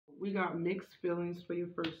We got mixed feelings for your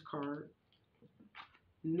first card,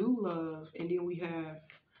 new love, and then we have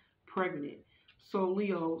pregnant. So,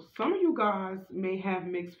 Leo, some of you guys may have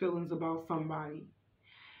mixed feelings about somebody.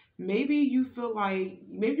 Maybe you feel like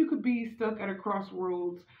maybe you could be stuck at a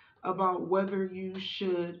crossroads about whether you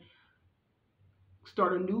should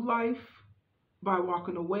start a new life by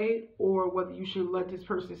walking away or whether you should let this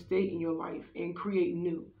person stay in your life and create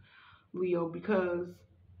new, Leo, because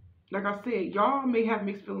like I said, y'all may have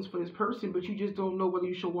mixed feelings for this person, but you just don't know whether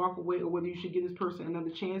you should walk away or whether you should give this person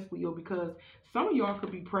another chance, Leo, because some of y'all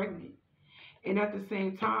could be pregnant. And at the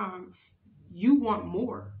same time, you want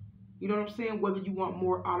more. You know what I'm saying? Whether you want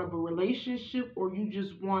more out of a relationship or you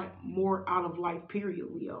just want more out of life, period,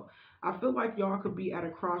 Leo. I feel like y'all could be at a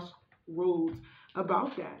crossroads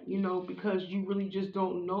about that, because you really just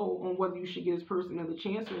don't know on whether you should give this person another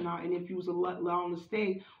chance or not. And if you was allow them to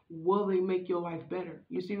stay, will they make your life better?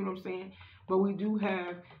 You see what I'm saying? But we do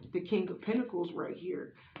have the King of Pentacles right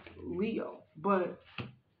here, Leo. But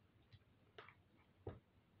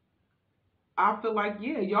I feel like,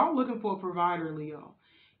 yeah, y'all looking for a provider, Leo.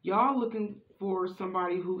 Y'all looking for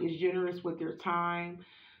somebody who is generous with their time,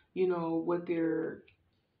 with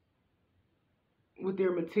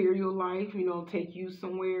their material life, take you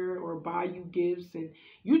somewhere or buy you gifts, and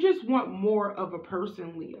you just want more of a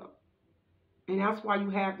person, Leo. And that's why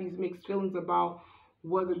you have these mixed feelings about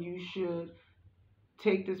whether you should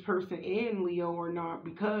take this person in, Leo, or not,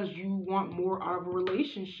 because you want more out of a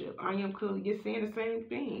relationship. I am clearly just saying the same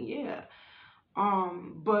thing, yeah.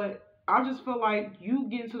 But I just feel like you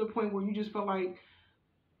getting to the point where you just feel like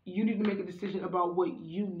you need to make a decision about what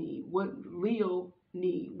you need, what Leo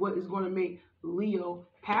need, what is going to make Leo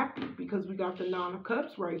happy, because we got the Nine of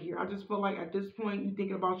Cups right here. I just feel like at this point you're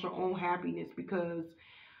thinking about your own happiness because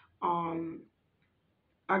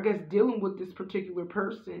I guess dealing with this particular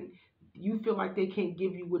person, you feel like they can't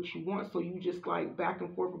give you what you want, so you just like back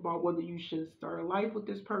and forth about whether you should start a life with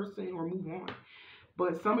this person or move on.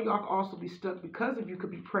 But some of y'all could also be stuck because of you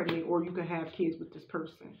could be pregnant or you could have kids with this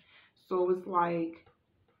person. So it's like,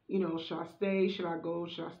 should I stay? Should I go?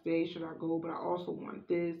 Should I stay? Should I go? But I also want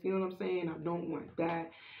this. You know what I'm saying? I don't want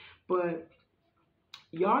that. But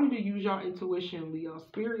y'all need to use your intuition, Leo.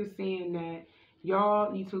 Spirit is saying that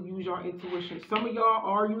y'all need to use your intuition. Some of y'all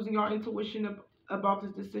are using your intuition about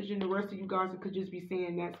this decision. The rest of you guys could just be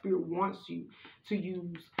saying that Spirit wants you to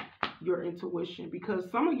use your intuition, because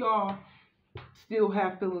some of y'all still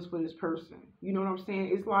have feelings for this person. You know what I'm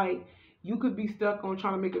saying? It's like you could be stuck on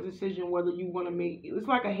trying to make a decision whether you want to make it's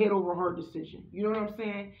like a head over heart decision. You know what I'm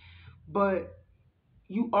saying? But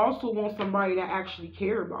you also want somebody that actually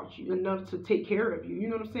care about you enough to take care of you. You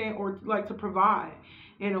know what I'm saying? Or like to provide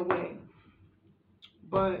in a way.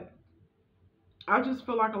 But I just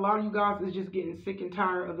feel like a lot of you guys is just getting sick and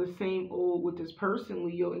tired of the same old with this person,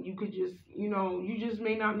 Leo, and you could just, you just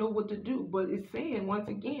may not know what to do, but it's saying, once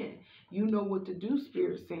again, you know what to do,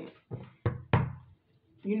 Spirit saying.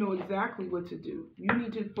 You know exactly what to do. You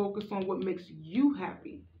need to focus on what makes you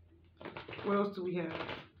happy. What else do we have?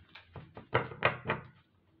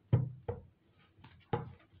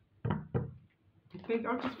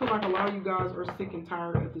 I just feel like a lot of you guys are sick and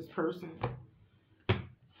tired of this person.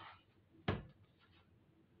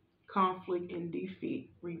 Conflict and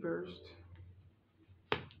defeat reversed.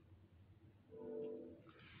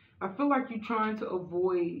 I feel like you're trying to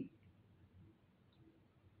avoid,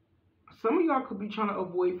 some of y'all could be trying to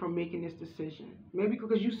avoid from making this decision. Maybe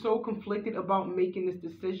because you're so conflicted about making this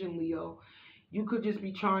decision, Leo. You could just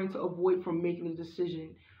be trying to avoid from making the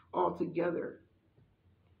decision altogether.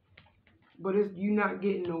 But you're not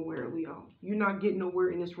getting nowhere, Leo. You're not getting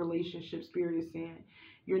nowhere in this relationship, Spirit is saying.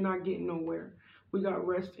 You're not getting nowhere. We got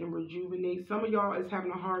rest and rejuvenate. Some of y'all is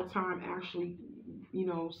having a hard time actually,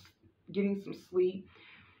 getting some sleep.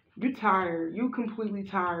 You're tired. You're completely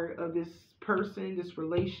tired of this person, this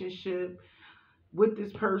relationship with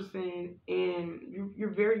this person, and you're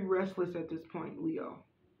very restless at this point, Leo.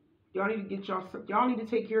 Y'all need to y'all need to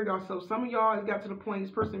take care of yourself. Some of y'all has got to the point,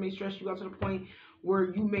 this person may stress you out to the point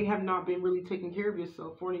where you may have not been really taking care of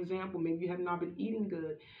yourself. For an example, maybe you have not been eating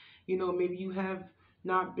good. Maybe you have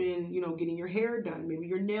not been, getting your hair done, maybe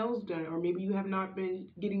your nails done, or maybe you have not been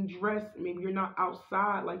getting dressed, maybe you're not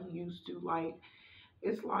outside like you used to. Like,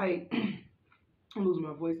 it's like, I'm losing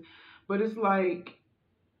my voice, but it's like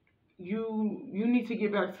you need to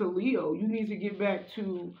get back to Leo. You need to get back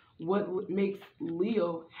to what makes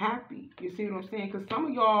Leo happy. You see what I'm saying? Because some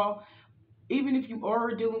of y'all, even if you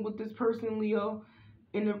are dealing with this person, Leo,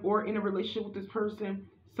 or in a relationship with this person,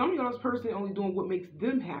 some of y'all, this person only doing what makes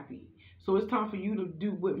them happy. So it's time for you to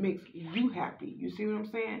do what makes you happy. You see what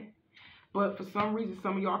I'm saying? But for some reason,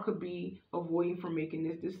 some of y'all could be avoiding from making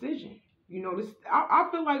this decision. You know, I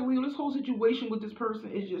feel like, Leo, this whole situation with this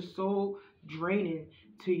person is just so draining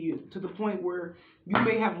to you, to the point where you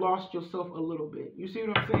may have lost yourself a little bit. You see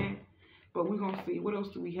what I'm saying? But we're going to see. What else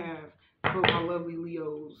do we have for my lovely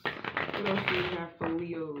Leos? What else do we have for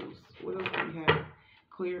Leos? What else do we have?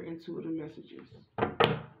 Clear intuitive messages.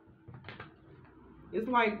 It's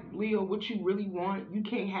like, Leo, what you really want, you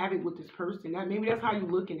can't have it with this person. Maybe that's how you're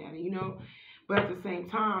looking at it, you know? But at the same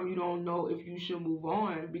time, you don't know if you should move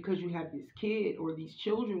on because you have this kid or these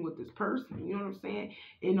children with this person. You know what I'm saying?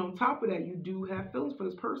 And on top of that, you do have feelings for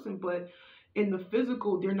this person, but in the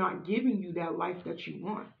physical, they're not giving you that life that you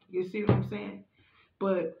want. You see what I'm saying?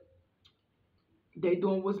 But they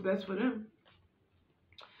doing what's best for them.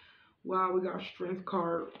 Wow, we got Strength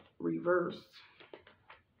card reversed.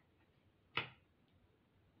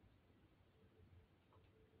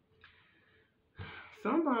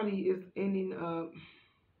 Somebody is ending up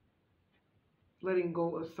letting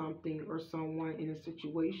go of something or someone in a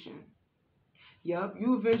situation. Yep,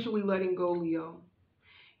 you eventually letting go, Leo.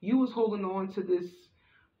 You was holding on to this.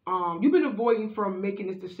 You've been avoiding from making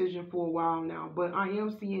this decision for a while now, but I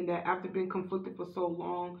am seeing that after being conflicted for so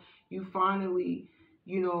long, you finally,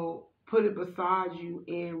 you know, put it beside you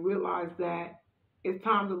and realize that it's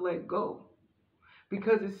time to let go.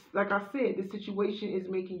 Because it's like I said, the situation is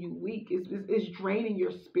making you weak. It's draining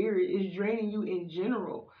your spirit. It's draining you in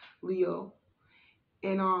general, Leo.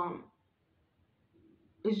 And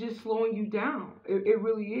it's just slowing you down. It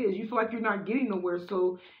really is. You feel like you're not getting nowhere.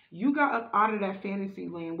 So you got up out of that fantasy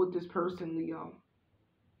land with this person, Leo.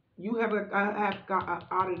 You have got up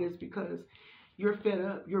out of this because you're fed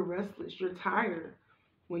up. You're restless. You're tired.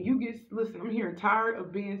 When you get, listen, I'm hearing tired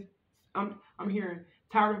of being, I'm hearing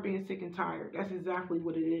tired of being sick and tired. That's exactly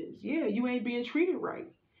what it is. Yeah, you ain't being treated right.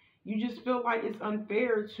 You just feel like it's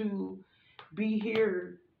unfair to be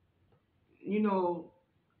here, you know,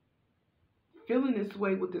 feeling this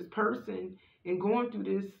way with this person and going through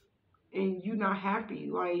this and you not happy.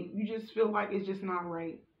 Like, you just feel like it's just not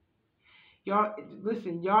right. Y'all,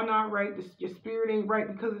 listen, y'all not right. Your spirit ain't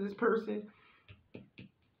right because of this person.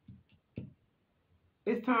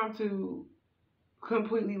 It's time to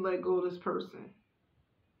completely let go of this person.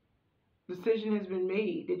 Decision has been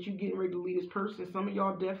made that you getting ready to leave this person. Some of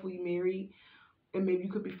y'all definitely married and maybe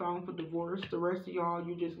you could be filing for divorce. The rest of y'all,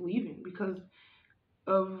 you're just leaving because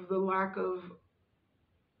of the lack of,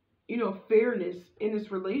 you know, fairness in this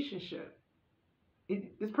relationship.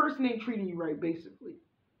 This person ain't treating you right, basically.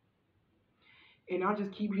 And I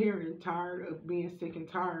just keep hearing tired of being sick and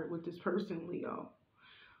tired with this person, Leo.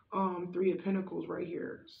 Three of Pentacles right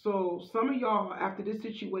here. So some of y'all, after this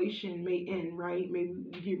situation may end, right? Maybe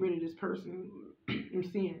you get rid of this person. I'm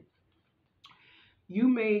seeing. You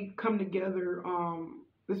may come together.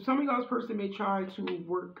 Some of y'all's person may try to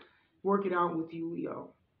work it out with you, Leo.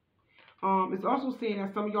 It's also saying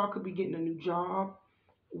that some of y'all could be getting a new job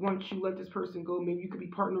once you let this person go. Maybe you could be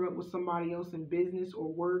partnering up with somebody else in business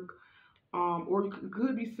or work. Or it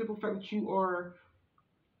could be simple fact that you are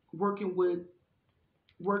working,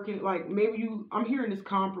 like maybe I'm hearing this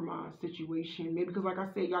compromise situation. Maybe because like I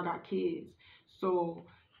said, y'all got kids. So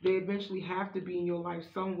they eventually have to be in your life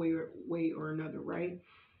some way or another, right?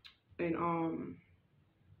 And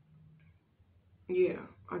yeah,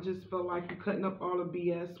 I just felt like you're cutting up all the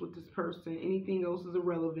BS with this person. Anything else is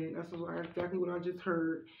irrelevant. That's exactly what I just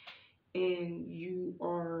heard. And you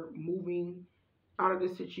are moving out of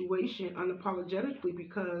this situation unapologetically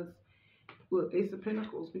because, look, Ace of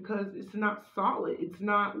Pentacles, because it's not solid. It's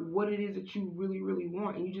not what it is that you really, really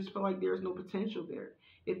want. And you just feel like there's no potential there.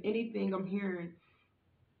 If anything, I'm hearing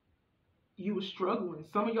you were struggling.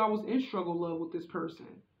 Some of y'all was in struggle love with this person.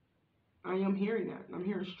 I am hearing that. I'm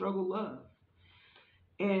hearing struggle love.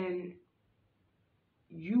 And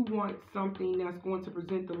you want something that's going to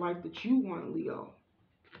present the life that you want, Leo.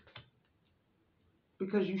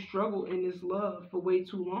 Because you struggled in this love for way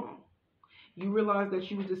too long. You realize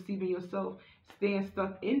that you was deceiving yourself, staying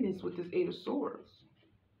stuck in this with this Eight of Swords.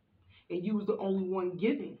 And you was the only one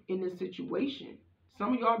giving in this situation.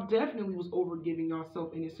 Some of y'all definitely was over giving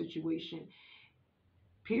yourself in this situation.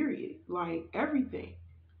 Period. Like everything.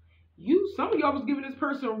 Some of y'all was giving this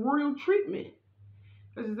person royal treatment.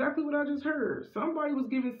 That's exactly what I just heard. Somebody was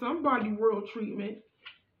giving somebody royal treatment.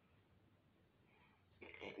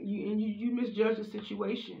 You misjudged the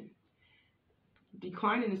situation.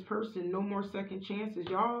 Declining this person, no more second chances.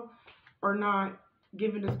 Y'all are not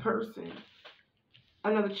giving this person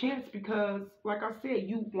another chance, because like I said,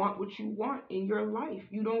 you want what you want in your life.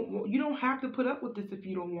 You don't have to put up with this if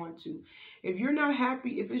you don't want to. If you're not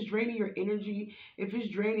happy, if it's draining your energy, if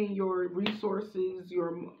it's draining your resources,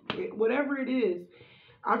 your whatever it is,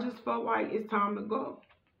 I just felt like it's time to go.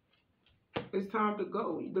 It's time to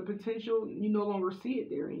go. The potential, you no longer see it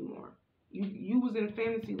there anymore. You was in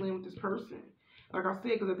fantasy land with this person. Like I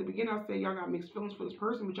said, because at the beginning I said y'all got mixed feelings for this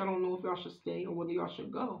person, but y'all don't know if y'all should stay or whether y'all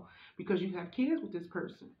should go because you have kids with this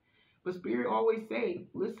person. But Spirit always say,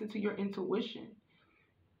 listen to your intuition.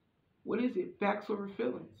 What is it? Facts over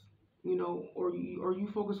feelings. You know, or you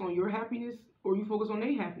focus on your happiness or you focus on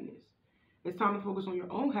their happiness. It's time to focus on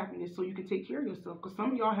your own happiness so you can take care of yourself. Because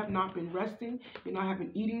some of y'all have not been resting. You're not have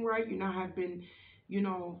been eating right. You're not have been, you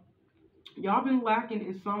know, y'all been lacking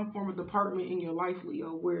in some form of department in your life, Leo,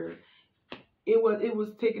 where it was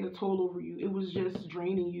taking a toll over you. It was just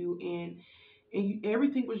draining you, and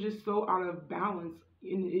everything was just so out of balance,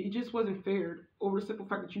 and it just wasn't fair. Over the simple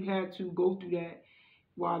fact that you had to go through that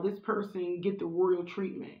while this person get the royal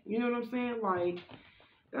treatment. You know what I'm saying? Like,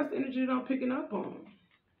 that's the energy that I'm picking up on.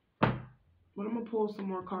 But I'm gonna pull some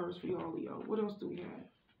more cards for y'all, Leo. What else do we have?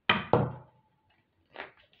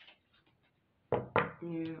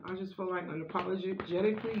 Yeah, I just feel like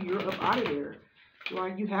unapologetically you're up out of there.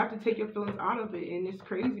 Like, you have to take your feelings out of it, and it's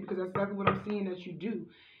crazy because that's exactly what I'm seeing that you do.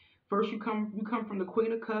 First, you come from the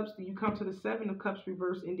Queen of Cups, then you come to the Seven of Cups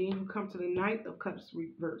reverse, and then you come to the Knight of Cups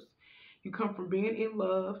reverse. You come from being in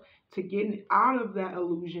love to getting out of that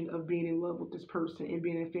illusion of being in love with this person and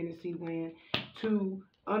being in fantasy land to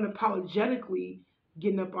unapologetically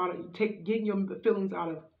getting up out of getting your feelings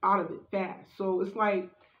out of it fast. So it's like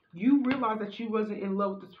you realize that you wasn't in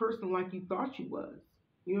love with this person like you thought you was.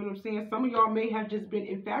 You know what I'm saying? Some of y'all may have just been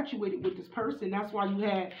infatuated with this person. That's why you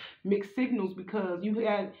had mixed signals, because you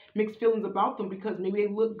had mixed feelings about them, because maybe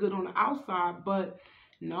they look good on the outside, but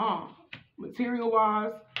nah, material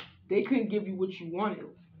wise, they couldn't give you what you wanted.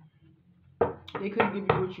 They couldn't give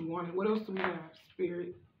you what you wanted. What else do we have?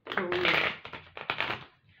 Spirit.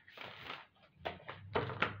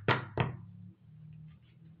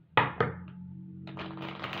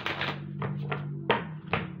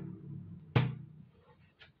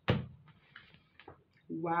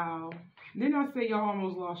 Wow. Didn't I say y'all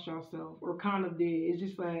almost lost yourself, or kind of did? It's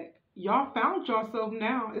just like y'all found yourself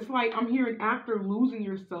now. It's like I'm hearing after losing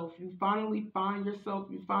yourself, you finally find yourself.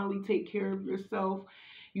 You finally take care of yourself.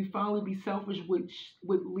 You finally be selfish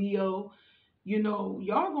with Leo. You know,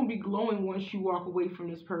 y'all gonna be glowing once you walk away from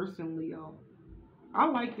this person, Leo. I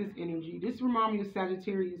like this energy. This reminds me of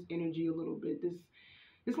Sagittarius energy a little bit. This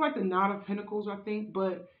it's like the Knot of Pentacles, I think,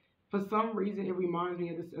 but for some reason it reminds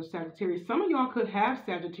me of this of Sagittarius. Some of y'all could have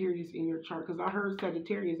Sagittarius in your chart, because I heard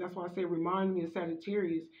Sagittarius. That's why I say it reminds me of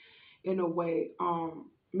Sagittarius in a way.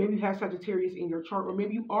 Maybe you have Sagittarius in your chart, or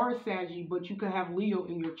maybe you are a Saggy, but you could have Leo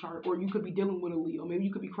in your chart, or you could be dealing with a Leo. Maybe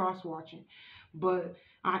you could be cross-watching. But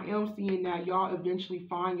I am seeing that y'all eventually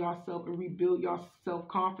find yourself and rebuild your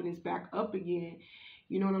self-confidence back up again.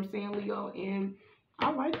 You know what I'm saying, Leo? And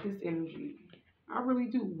I like this energy. I really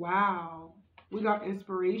do. Wow. We got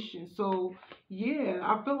inspiration. So, yeah,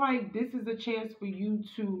 I feel like this is a chance for you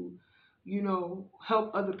to, you know,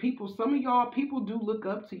 help other people. Some of y'all, people do look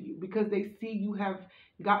up to you because they see you have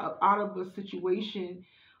got up out of a situation.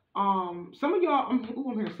 Some of y'all, I'm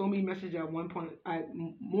hearing so many messages at one point,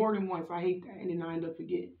 more than once. I hate that, and then I end up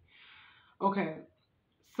forgetting. Okay,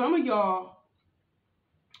 some of y'all,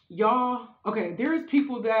 okay, there's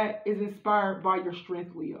people that is inspired by your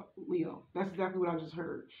strength, Leo. That's exactly what I just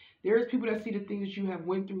heard. There's people that see the things that you have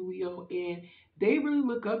went through, Leo, and they really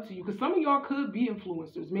look up to you, because some of y'all could be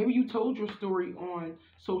influencers. Maybe you told your story on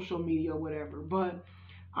social media or whatever, but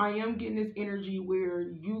I am getting this energy where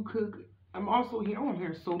you could, I'm also hearing, I'm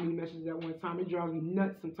hearing so many messages at one time. It drives me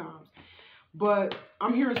nuts sometimes. But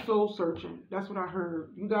I'm hearing soul searching. That's what I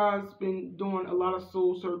heard. You guys been doing a lot of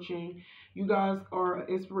soul searching. You guys are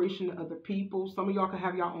an inspiration to other people. Some of y'all can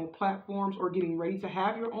have your own platforms or getting ready to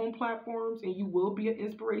have your own platforms, and you will be an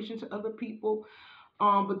inspiration to other people.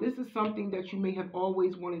 But this is something that you may have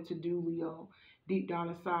always wanted to do, Leo, deep down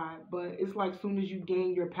inside. But it's like soon as you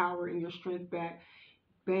gain your power and your strength back,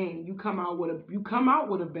 bang, you come out with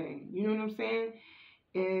a bang. You know what I'm saying?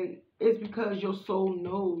 And it's because your soul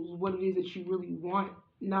knows what it is that you really want,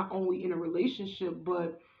 not only in a relationship,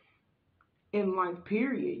 but in life,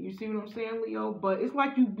 period. You see what I'm saying, Leo? But it's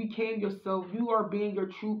like you became yourself. You are being your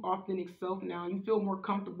true, authentic self now. You feel more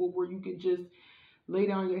comfortable where you can just lay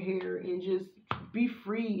down your hair and just be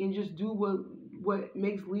free and just do what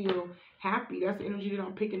makes Leo happy. That's the energy that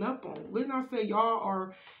I'm picking up on. Let's not say y'all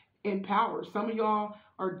are empowered. Some of y'all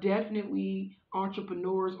are definitely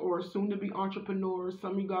entrepreneurs or soon to be entrepreneurs.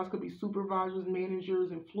 Some of you guys could be supervisors,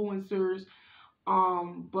 managers, influencers.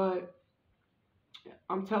 But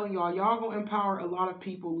I'm telling y'all, y'all gonna empower a lot of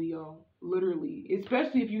people, Leo. Literally,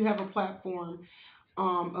 especially if you have a platform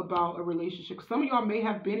about a relationship. Some of y'all may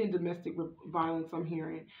have been in domestic violence, I'm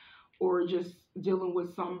hearing, or just dealing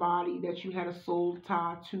with somebody that you had a soul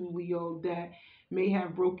tie to, Leo, that may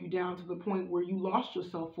have broke you down to the point where you lost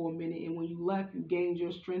yourself for a minute, and when you left, you gained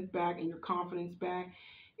your strength back and your confidence back,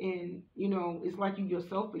 and you know it's like you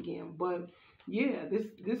yourself again. But yeah,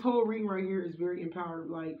 this whole reading right here is very empowered,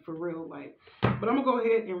 like for real, like. But I'm gonna go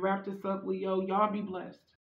ahead and wrap this up, Leo. Y'all be blessed.